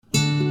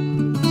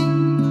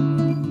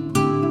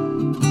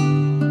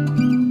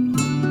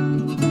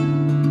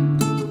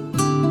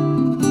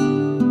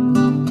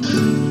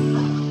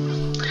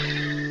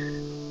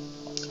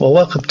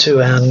welcome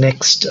to our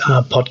next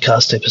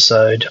podcast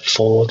episode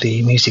for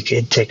the Music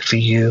EdTech for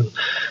You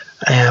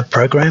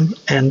program.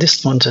 And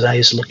this one today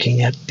is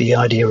looking at the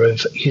idea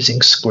of using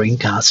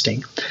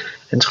screencasting.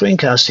 And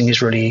screencasting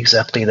is really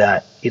exactly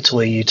that. It's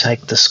where you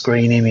take the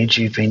screen image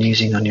you've been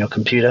using on your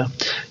computer,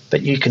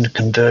 but you can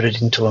convert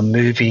it into a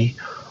movie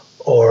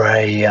or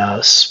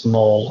a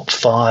small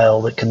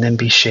file that can then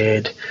be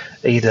shared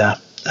either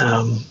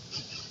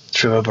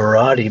through a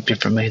variety of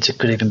different means. It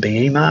could even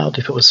be emailed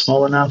if it was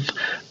small enough,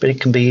 but it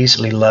can be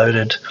easily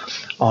loaded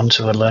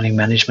onto a learning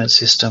management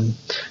system,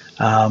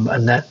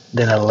 and that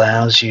then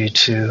allows you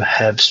to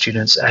have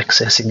students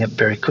accessing it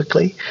very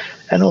quickly,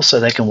 and also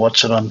they can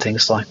watch it on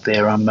things like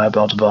their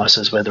mobile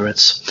devices, whether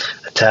it's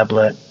a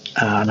tablet,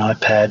 an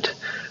iPad,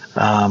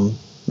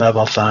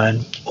 mobile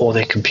phone, or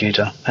their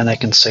computer, and they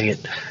can see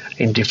it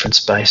in different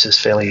spaces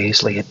fairly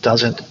easily. It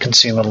doesn't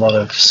consume a lot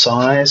of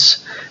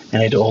size,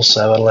 and it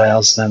also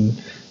allows them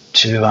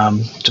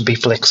to be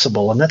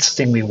flexible. And that's the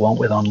thing we want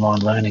with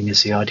online learning,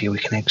 is the idea we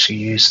can actually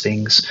use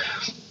things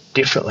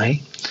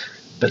differently,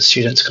 but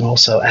students can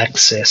also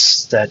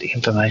access that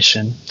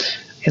information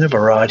in a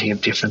variety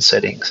of different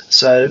settings.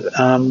 So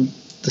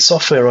the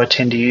software I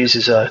tend to use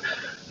is a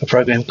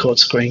program called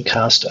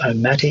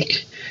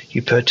Screencast-O-Matic.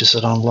 You purchase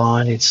it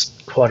online. It's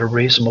quite a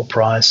reasonable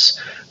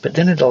price, but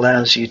then it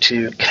allows you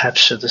to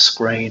capture the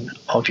screen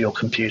of your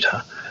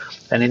computer.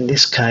 And in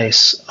this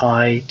case,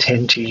 I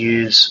tend to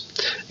use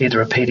either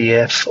a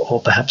PDF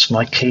or perhaps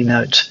my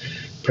Keynote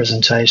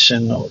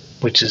presentation,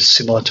 which is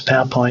similar to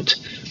PowerPoint,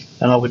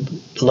 and I would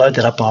load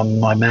that up on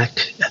my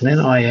Mac, and then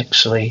I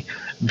actually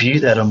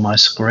view that on my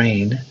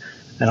screen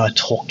and I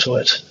talk to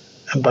it.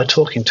 And by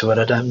talking to it,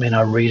 I don't mean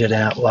I read it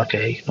out like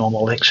a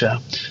normal lecture.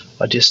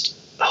 I just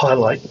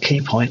highlight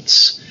key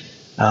points.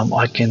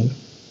 I can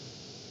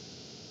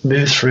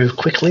move through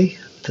quickly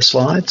the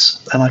slides,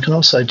 and I can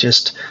also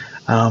just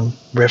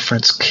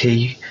reference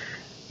key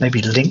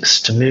maybe links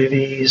to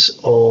movies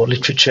or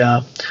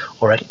literature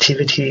or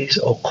activities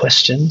or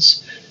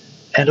questions.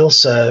 And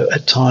also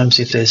at times,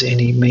 if there's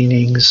any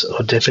meanings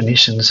or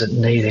definitions that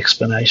need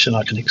explanation,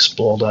 I can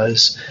explore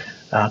those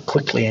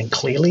quickly and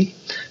clearly,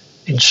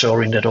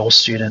 ensuring that all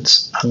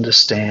students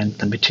understand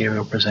the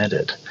material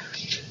presented.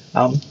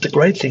 The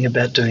great thing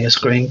about doing a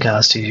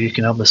screencast is you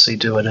can obviously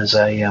do it as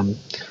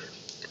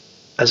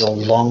a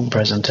long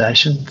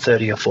presentation,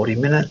 30 or 40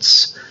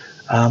 minutes.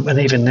 And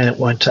even then, it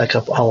won't take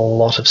up a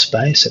lot of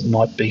space. It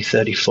might be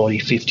 30, 40,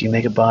 50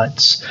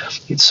 megabytes.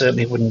 It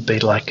certainly wouldn't be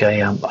like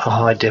a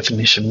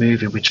high-definition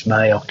movie, which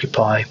may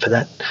occupy, for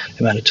that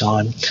amount of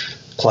time,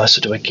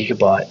 closer to a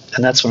gigabyte.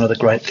 And that's one of the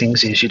great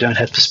things, is you don't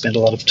have to spend a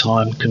lot of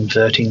time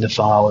converting the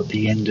file at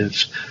the end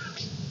of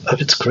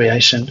its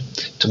creation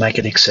to make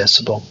it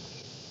accessible.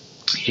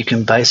 You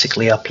can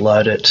basically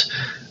upload it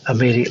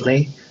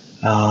immediately,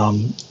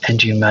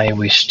 and you may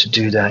wish to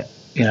do that,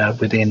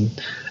 within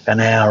an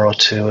hour or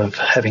two of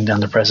having done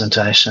the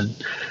presentation.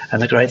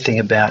 And the great thing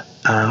about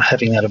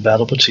having that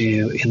available to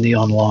you in the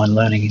online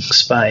learning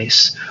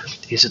space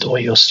is that all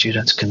your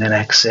students can then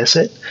access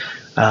it.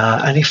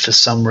 And if for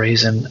some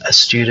reason a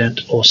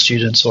student or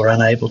students are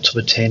unable to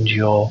attend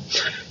your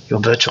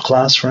virtual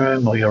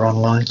classroom or your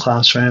online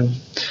classroom,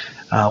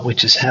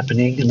 which is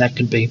happening, and that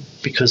can be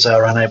because they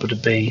are unable to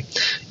be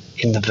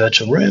in the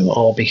virtual room,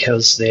 or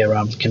because their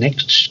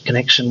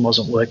connection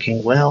wasn't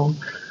working well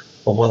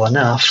or well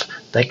enough,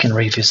 they can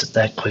revisit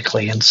that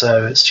quickly. And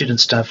so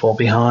students don't fall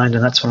behind,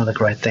 and that's one of the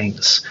great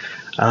things.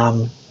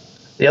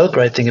 The other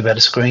great thing about a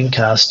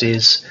screencast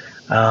is,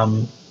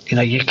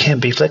 you can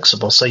be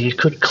flexible. So you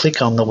could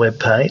click on the web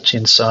page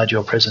inside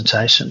your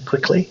presentation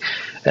quickly,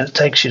 and it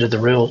takes you to the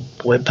real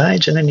web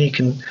page, and then you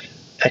can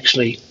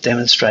actually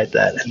demonstrate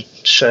that and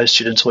show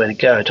students where to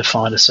go to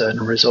find a certain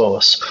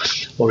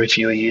resource. Or if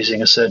you are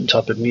using a certain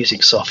type of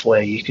music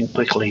software, you can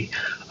quickly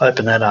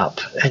open that up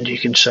and you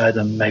can show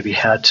them maybe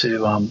how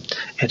to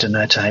enter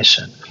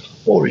notation.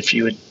 Or if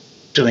you were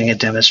doing a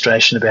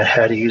demonstration about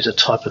how to use a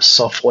type of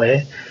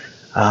software,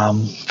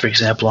 for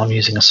example, I'm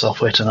using a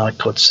software tonight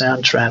called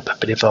Soundtrap,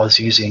 but if I was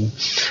using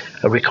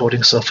a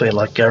recording software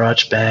like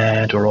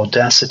GarageBand or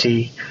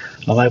Audacity,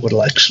 I'm able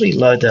to actually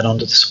load that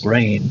onto the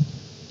screen.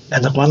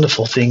 And the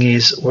wonderful thing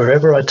is,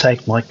 wherever I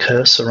take my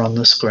cursor on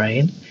the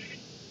screen,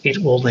 it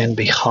will then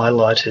be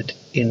highlighted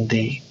in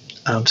the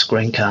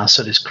screencast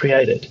that is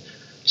created.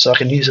 So I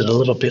can use it a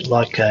little bit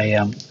like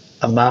a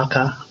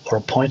marker or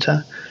a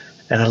pointer,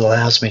 and it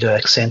allows me to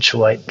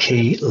accentuate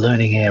key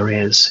learning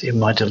areas in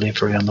my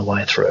delivery on the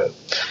way through.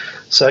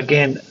 So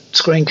again,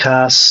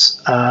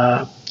 screencasts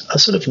are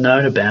sort of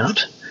known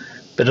about,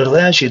 but it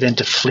allows you then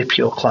to flip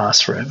your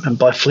classroom. And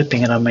by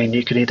flipping it, I mean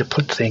you can either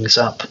put things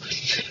up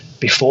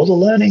before the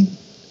learning,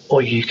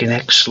 or you can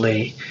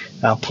actually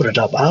put it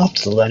up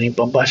after the learning.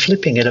 But by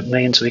flipping it, it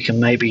means we can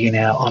maybe in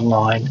our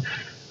online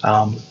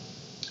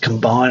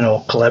combine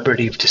or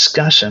collaborative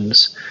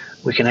discussions,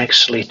 we can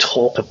actually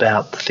talk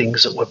about the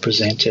things that were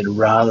presented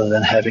rather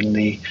than having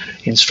the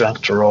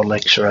instructor or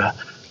lecturer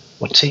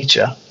or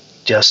teacher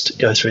just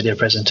go through their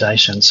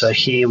presentation. So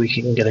here we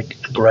can get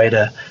a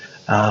greater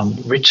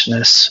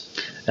richness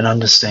and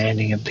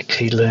understanding of the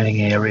key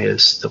learning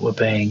areas that were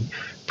being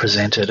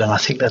presented. And I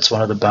think that's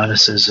one of the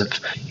bonuses of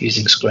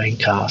using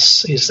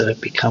screencasts, is that it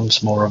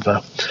becomes more of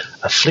a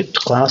flipped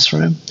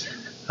classroom,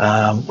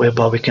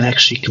 whereby we can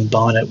actually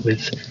combine it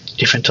with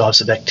different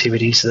types of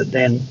activities that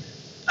then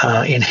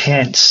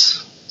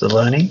enhance the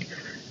learning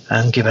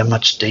and give a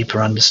much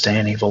deeper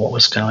understanding of what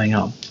was going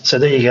on. So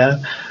there you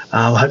go.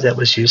 I hope that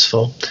was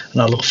useful,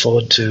 and I look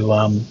forward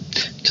to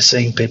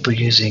seeing people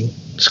using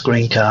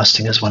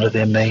screencasting as one of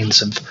their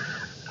means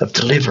of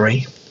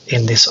delivery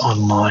in this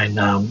online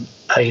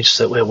age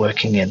that we're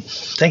working in.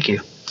 Thank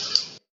you.